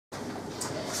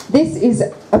This is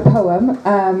a poem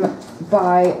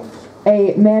by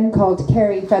a man called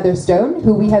Carrie Featherstone,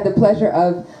 who we had the pleasure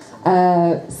of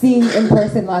seeing in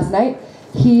person last night.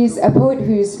 He's a poet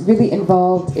who's really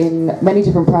involved in many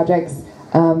different projects,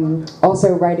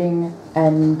 also writing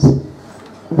and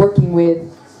working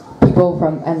with people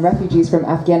and refugees from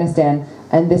Afghanistan,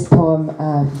 and this poem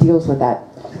deals with that.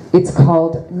 It's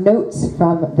called Notes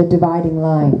from the Dividing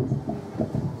Line.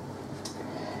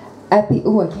 I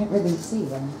can't really see.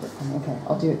 Okay,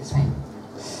 I'll do it this way.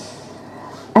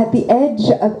 At the edge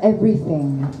of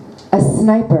everything, a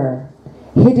sniper,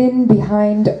 hidden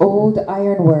behind old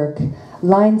ironwork,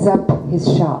 lines up his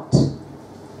shot.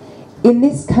 In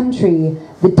this country,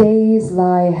 the days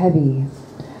lie heavy.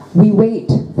 We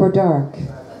wait for dark.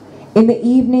 In the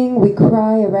evening, we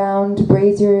cry around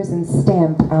braziers and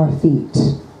stamp our feet.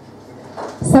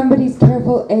 Somebody's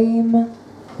careful aim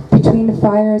between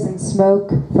fires and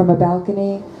smoke from a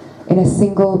balcony in a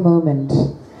single moment,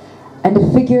 and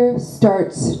a figure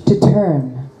starts to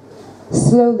turn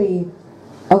slowly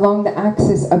along the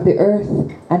axis of the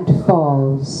earth and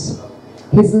falls,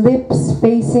 his lips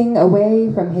facing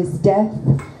away from his death.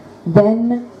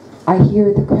 Then I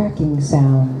hear the cracking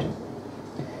sound.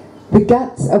 The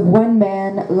guts of one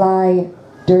man lie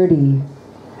dirty,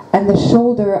 and the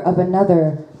shoulder of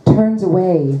another turns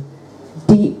away,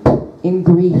 deep in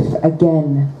grief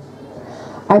again.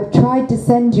 I've tried to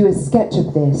send you a sketch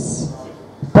of this,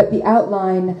 but the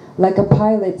outline, like a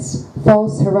pilot's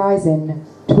false horizon,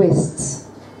 twists.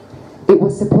 It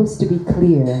was supposed to be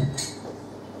clear.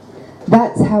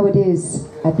 That's how it is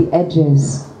at the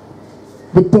edges.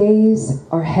 The days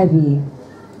are heavy,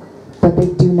 but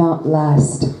they do not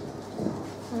last.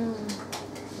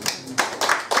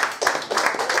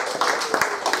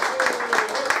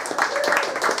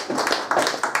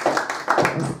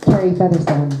 Carrie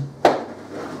Featherstone.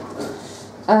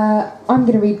 I'm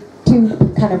going to read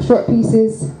two kind of short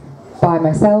pieces by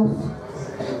myself.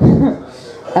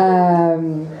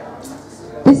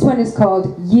 This one is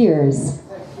called Years.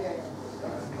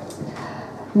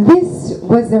 This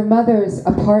was their mother's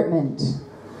apartment.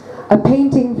 A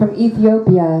painting from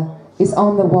Ethiopia is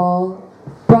on the wall,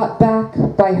 brought back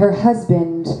by her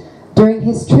husband during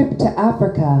his trip to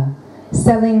Africa,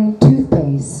 selling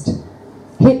toothpaste,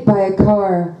 hit by a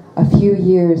car a few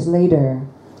years later.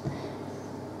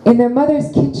 In their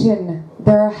mother's kitchen,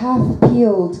 there are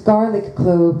half-peeled garlic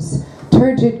cloves,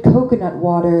 turgid coconut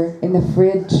water in the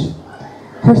fridge.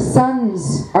 Her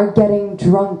sons are getting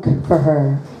drunk for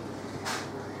her.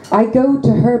 I go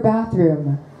to her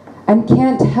bathroom and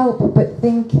can't help but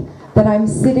think that I'm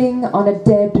sitting on a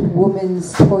dead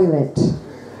woman's toilet.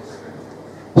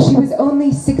 She was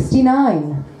only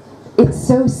 69. It's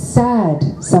so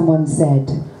sad, someone said.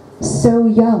 So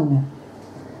young.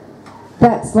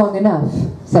 That's long enough,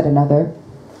 said another.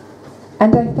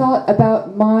 And I thought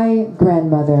about my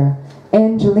grandmother,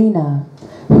 Angelina,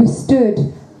 who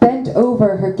stood bent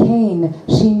over her cane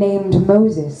she named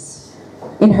Moses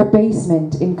in her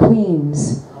basement in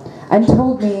Queens, and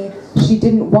told me she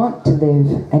didn't want to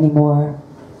live anymore.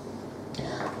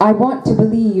 I want to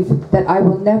believe that I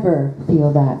will never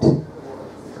feel that.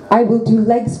 I will do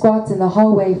leg squats in the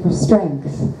hallway for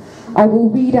strength. I will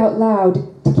read out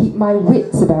loud to keep my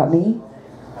wits about me.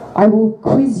 I will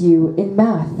quiz you in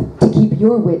math to keep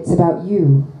your wits about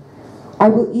you. I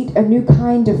will eat a new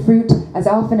kind of fruit as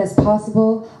often as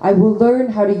possible. I will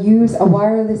learn how to use a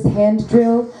wireless hand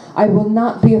drill. I will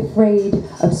not be afraid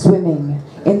of swimming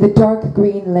in the dark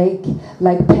green lake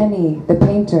like Penny the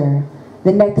painter,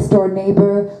 the next door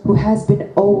neighbor who has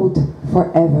been old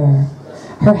forever,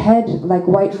 her head like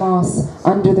white moss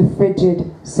under the frigid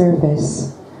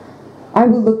surface. I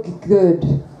will look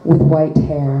good with white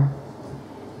hair.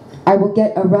 I will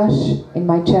get a rush in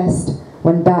my chest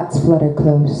when bats flutter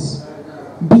close.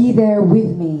 Be there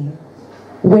with me.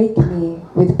 Wake me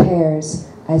with pears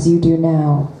as you do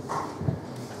now.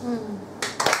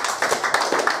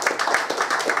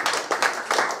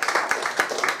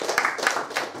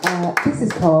 This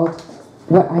is called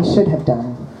What I Should Have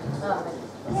Done.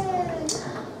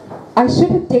 I should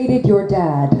have dated your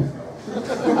dad.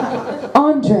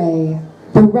 Andre,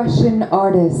 the Russian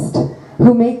artist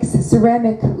who makes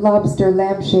ceramic lobster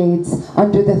lampshades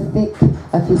under the thick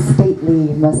of his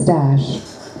stately mustache.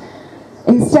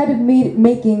 Instead of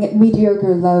making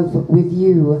mediocre love with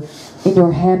you in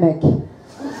your hammock,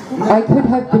 I could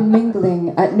have been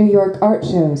mingling at New York art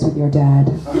shows with your dad.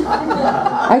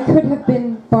 I could have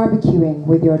been barbecuing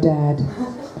with your dad,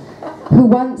 who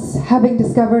once, having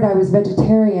discovered I was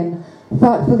vegetarian,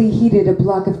 thoughtfully heated a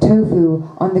block of tofu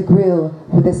on the grill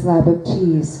with a slab of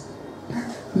cheese.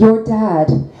 Your dad,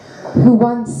 who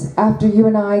once, after you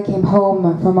and I came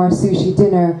home from our sushi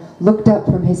dinner, looked up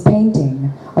from his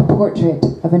painting, a portrait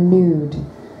of a nude,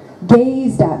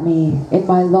 gazed at me in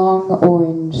my long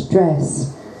orange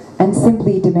dress, and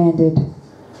simply demanded,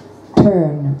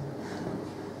 "Turn."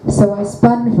 So I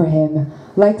spun for him,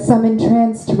 like some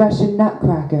entranced Russian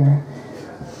nutcracker,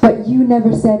 but you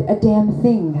never said a damn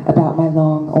thing about my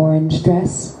long orange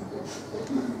dress.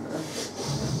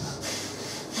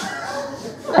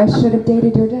 I should have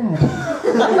dated your dad.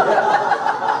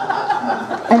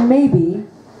 And maybe,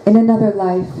 in another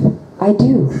life, I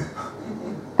do.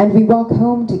 And we walk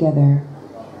home together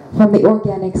from the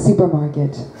organic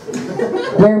supermarket,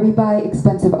 where we buy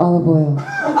expensive olive oil.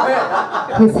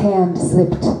 His hand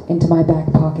slipped into my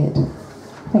back pocket.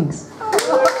 Thanks.